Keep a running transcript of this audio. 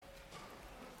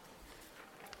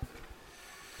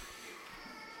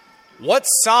What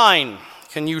sign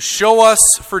can you show us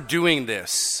for doing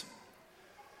this?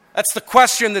 That's the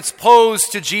question that's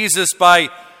posed to Jesus by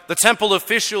the temple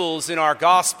officials in our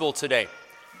gospel today.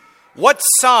 What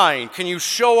sign can you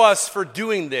show us for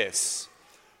doing this?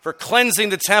 For cleansing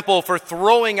the temple, for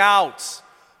throwing out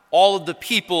all of the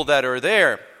people that are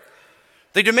there?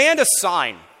 They demand a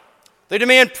sign. They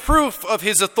demand proof of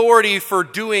his authority for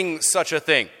doing such a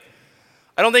thing.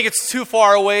 I don't think it's too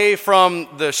far away from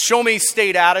the show me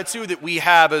state attitude that we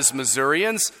have as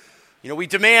Missourians. We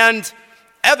demand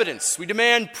evidence. We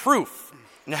demand proof.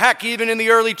 And heck, even in the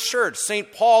early church,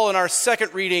 St. Paul in our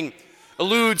second reading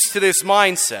alludes to this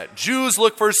mindset. Jews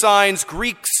look for signs,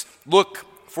 Greeks look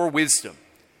for wisdom.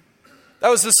 That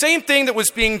was the same thing that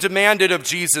was being demanded of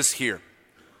Jesus here.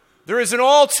 There is an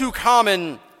all too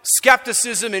common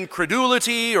skepticism,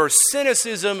 incredulity, or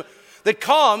cynicism that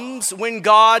comes when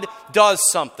God does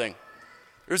something.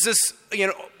 There's this,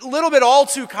 little bit all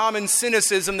too common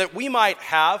cynicism that we might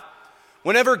have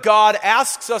whenever God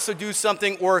asks us to do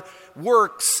something or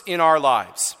works in our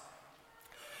lives.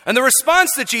 And the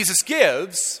response that Jesus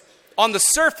gives on the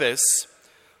surface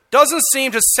doesn't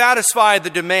seem to satisfy the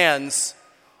demands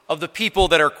of the people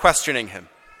that are questioning him.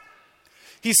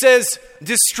 He says,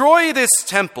 "Destroy this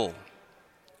temple,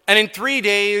 and in 3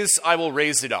 days I will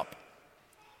raise it up."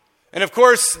 And of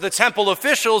course, the temple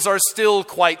officials are still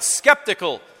quite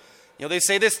skeptical. They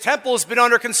say this temple has been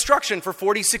under construction for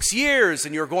 46 years,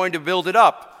 and you're going to build it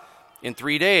up in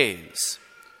 3 days.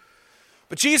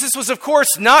 But Jesus was, of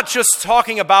course, not just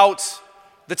talking about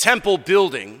the temple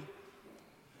building.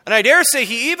 And I dare say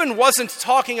he even wasn't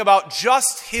talking about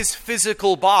just his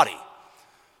physical body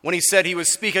when he said he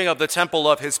was speaking of the temple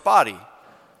of his body.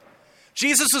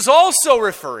 Jesus was also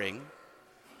referring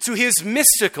to his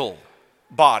mystical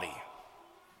body.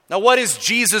 Now, what is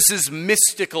Jesus'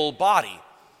 mystical body?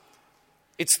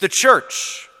 It's the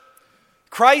church.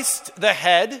 Christ, the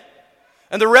head,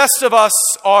 and the rest of us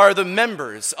are the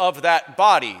members of that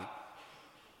body.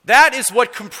 That is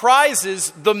what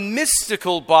comprises the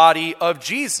mystical body of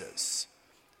Jesus.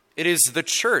 It is the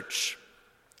church.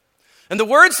 And the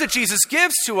words that Jesus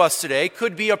gives to us today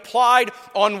could be applied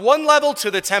on one level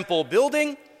to the temple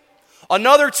building,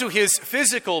 another to his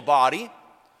physical body,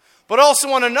 but also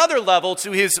on another level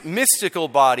to his mystical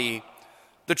body,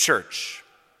 the church.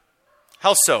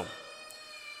 How so?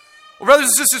 Well, brothers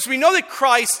and sisters, we know that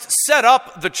Christ set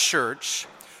up the church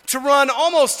to run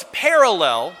almost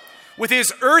parallel with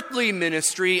his earthly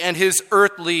ministry and his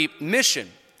earthly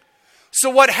mission. So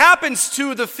what happens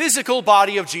to the physical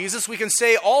body of Jesus, we can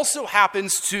say also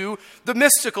happens to the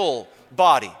mystical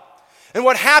body. And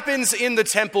what happens in the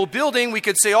temple building, we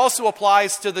could say also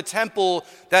applies to the temple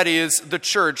that is the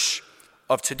church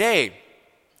of today.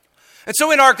 And so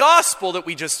in our gospel that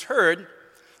we just heard,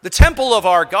 the temple of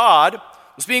our God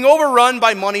was being overrun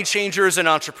by money changers and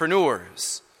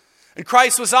entrepreneurs. And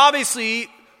Christ was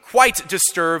obviously quite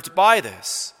disturbed by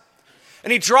this.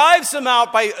 And he drives them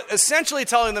out by essentially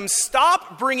telling them,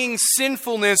 stop bringing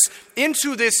sinfulness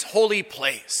into this holy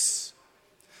place.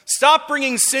 Stop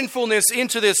bringing sinfulness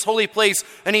into this holy place,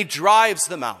 and he drives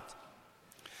them out.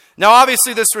 Now,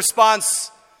 obviously, this response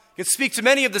can speak to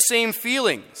many of the same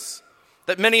feelings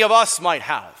that many of us might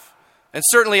have. And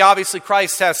certainly, obviously,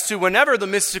 Christ has too. Whenever the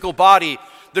mystical body,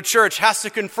 the church, has to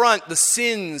confront the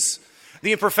sins,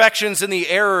 the imperfections, and the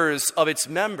errors of its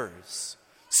members.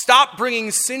 Stop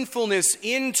bringing sinfulness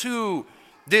into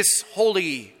this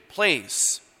holy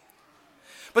place.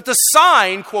 But the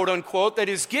sign, quote unquote, that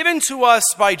is given to us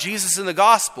by Jesus in the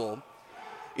gospel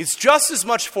is just as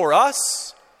much for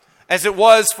us as it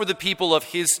was for the people of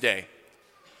his day.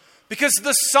 Because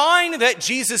the sign that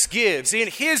Jesus gives in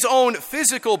his own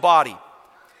physical body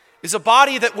is a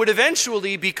body that would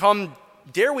eventually become,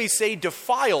 dare we say,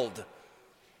 defiled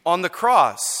on the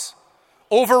cross,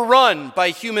 overrun by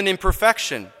human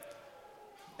imperfection,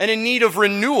 and in need of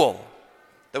renewal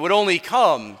that would only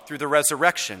come through the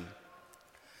resurrection.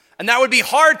 And that would be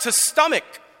hard to stomach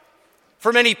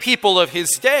for many people of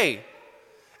his day.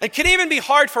 It can even be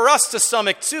hard for us to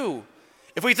stomach too,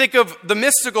 if we think of the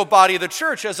mystical body of the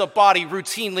church as a body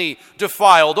routinely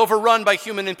defiled, overrun by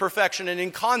human imperfection, and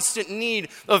in constant need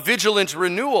of vigilant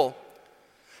renewal.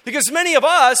 Because many of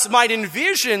us might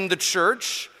envision the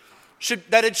church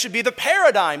that it should be the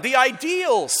paradigm, the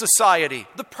ideal society,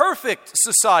 the perfect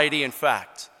society, in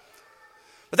fact.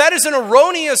 But that is an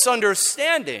erroneous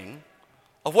understanding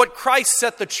of what Christ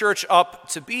set the church up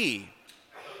to be.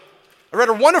 I read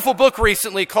a wonderful book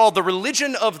recently called The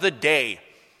Religion of the Day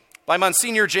by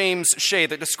Msgr James Shea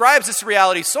that describes this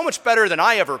reality so much better than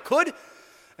I ever could,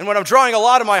 and what I'm drawing a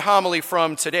lot of my homily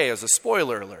from today as a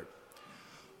spoiler alert.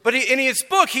 But in his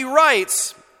book, he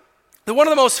writes that one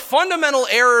of the most fundamental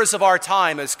errors of our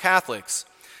time as Catholics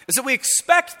is that we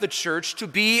expect the church to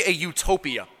be a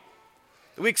utopia.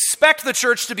 We expect the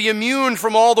church to be immune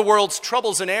from all the world's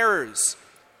troubles and errors.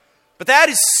 But that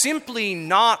is simply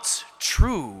not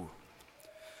true.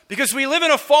 Because we live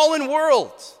in a fallen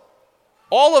world.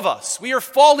 All of us, we are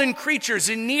fallen creatures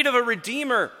in need of a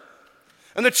redeemer.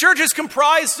 And the church is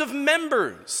comprised of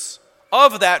members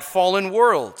of that fallen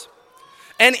world.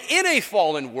 And in a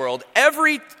fallen world,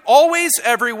 always,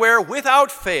 everywhere,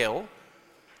 without fail,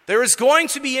 there is going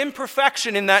to be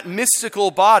imperfection in that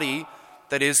mystical body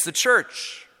that is the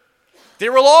church.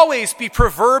 There will always be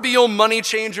proverbial money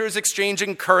changers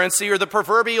exchanging currency, or the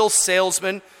proverbial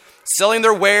salesman selling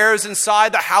their wares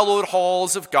inside the hallowed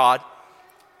halls of God.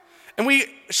 And we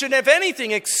should, if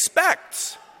anything,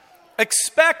 expect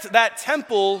that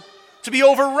temple to be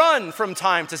overrun from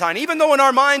time to time. Even though in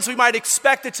our minds we might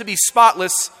expect it to be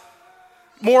spotless,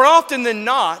 more often than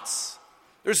not,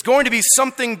 there's going to be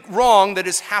something wrong that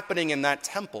is happening in that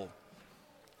temple.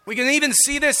 We can even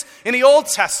see this in the Old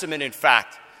Testament, in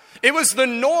fact. It was the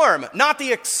norm, not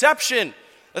the exception,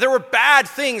 that there were bad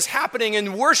things happening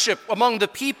in worship among the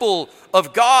people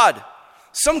of God.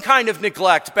 Some kind of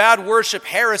neglect, bad worship,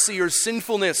 heresy, or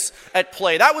sinfulness at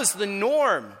play. That was the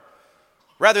norm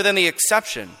rather than the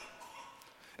exception.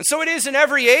 And so it is in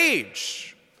every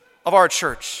age of our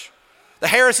church. The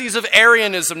heresies of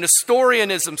Arianism,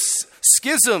 Nestorianism,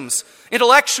 schisms,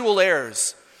 intellectual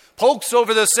errors, popes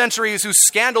over the centuries whose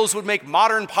scandals would make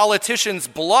modern politicians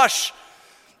blush,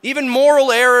 even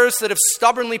moral errors that have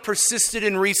stubbornly persisted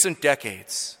in recent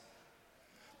decades.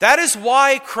 That is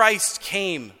why Christ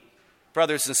came,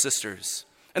 brothers and sisters.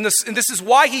 And this is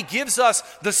why he gives us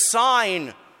the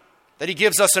sign that he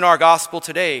gives us in our gospel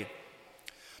today,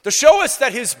 to show us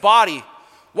that his body,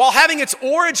 while having its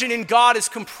origin in God, is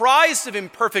comprised of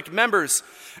imperfect members,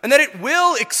 and that it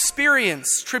will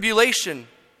experience tribulation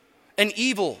and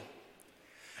evil.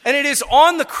 And it is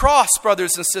on the cross,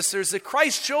 brothers and sisters, that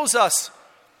Christ shows us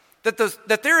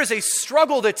that there is a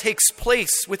struggle that takes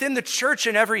place within the church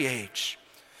in every age,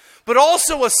 but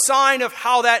also a sign of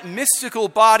how that mystical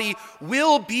body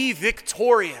will be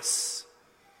victorious,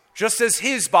 just as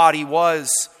his body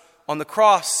was on the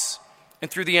cross and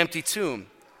through the empty tomb.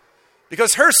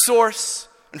 Because her source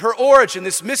and her origin,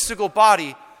 this mystical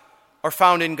body, are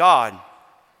found in God.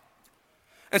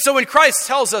 And so when Christ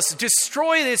tells us,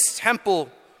 destroy this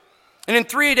temple, and in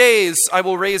 3 days I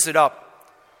will raise it up.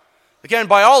 Again,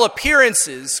 by all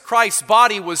appearances, Christ's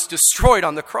body was destroyed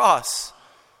on the cross,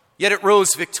 yet it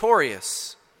rose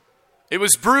victorious. It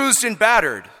was bruised and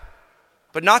battered,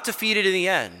 but not defeated in the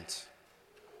end.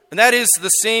 And that is the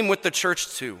same with the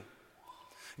church too.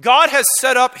 God has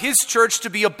set up his church to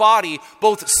be a body,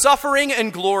 both suffering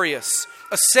and glorious,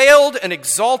 assailed and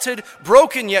exalted,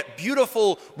 broken yet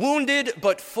beautiful, wounded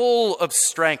but full of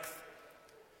strength.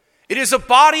 It is a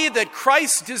body that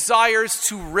Christ desires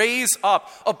to raise up,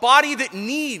 a body that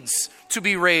needs to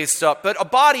be raised up, but a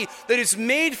body that is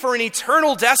made for an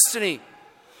eternal destiny,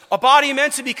 a body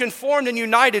meant to be conformed and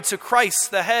united to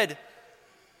Christ, the head.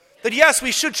 That yes,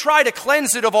 we should try to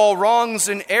cleanse it of all wrongs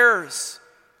and errors,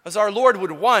 as our Lord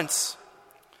would want,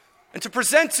 and to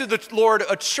present to the Lord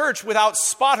a church without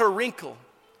spot or wrinkle,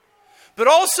 but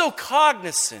also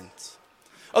cognizant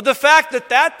of the fact that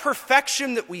that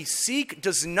perfection that we seek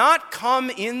does not come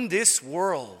in this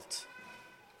world.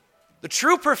 The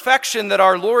true perfection that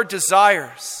our Lord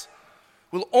desires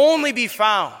will only be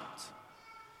found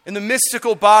in the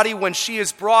mystical body when she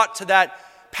is brought to that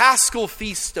paschal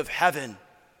feast of heaven.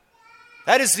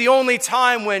 That is the only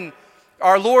time when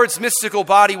our Lord's mystical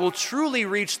body will truly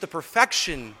reach the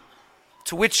perfection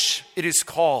to which it is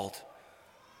called.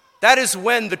 That is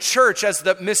when the church, as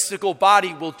the mystical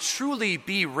body, will truly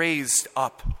be raised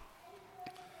up.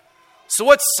 So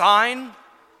what sign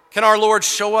can our Lord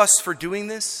show us for doing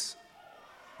this?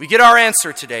 We get our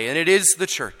answer today, and it is the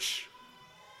church.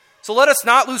 So let us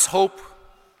not lose hope,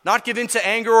 not give in to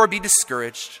anger or be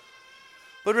discouraged,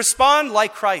 but respond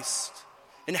like Christ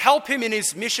and help him in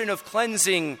his mission of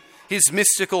cleansing his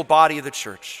mystical body, the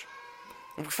church.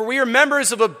 For we are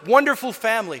members of a wonderful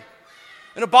family,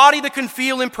 and a body that can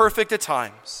feel imperfect at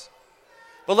times.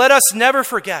 But let us never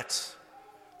forget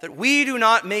that we do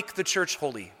not make the church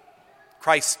holy.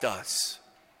 Christ does.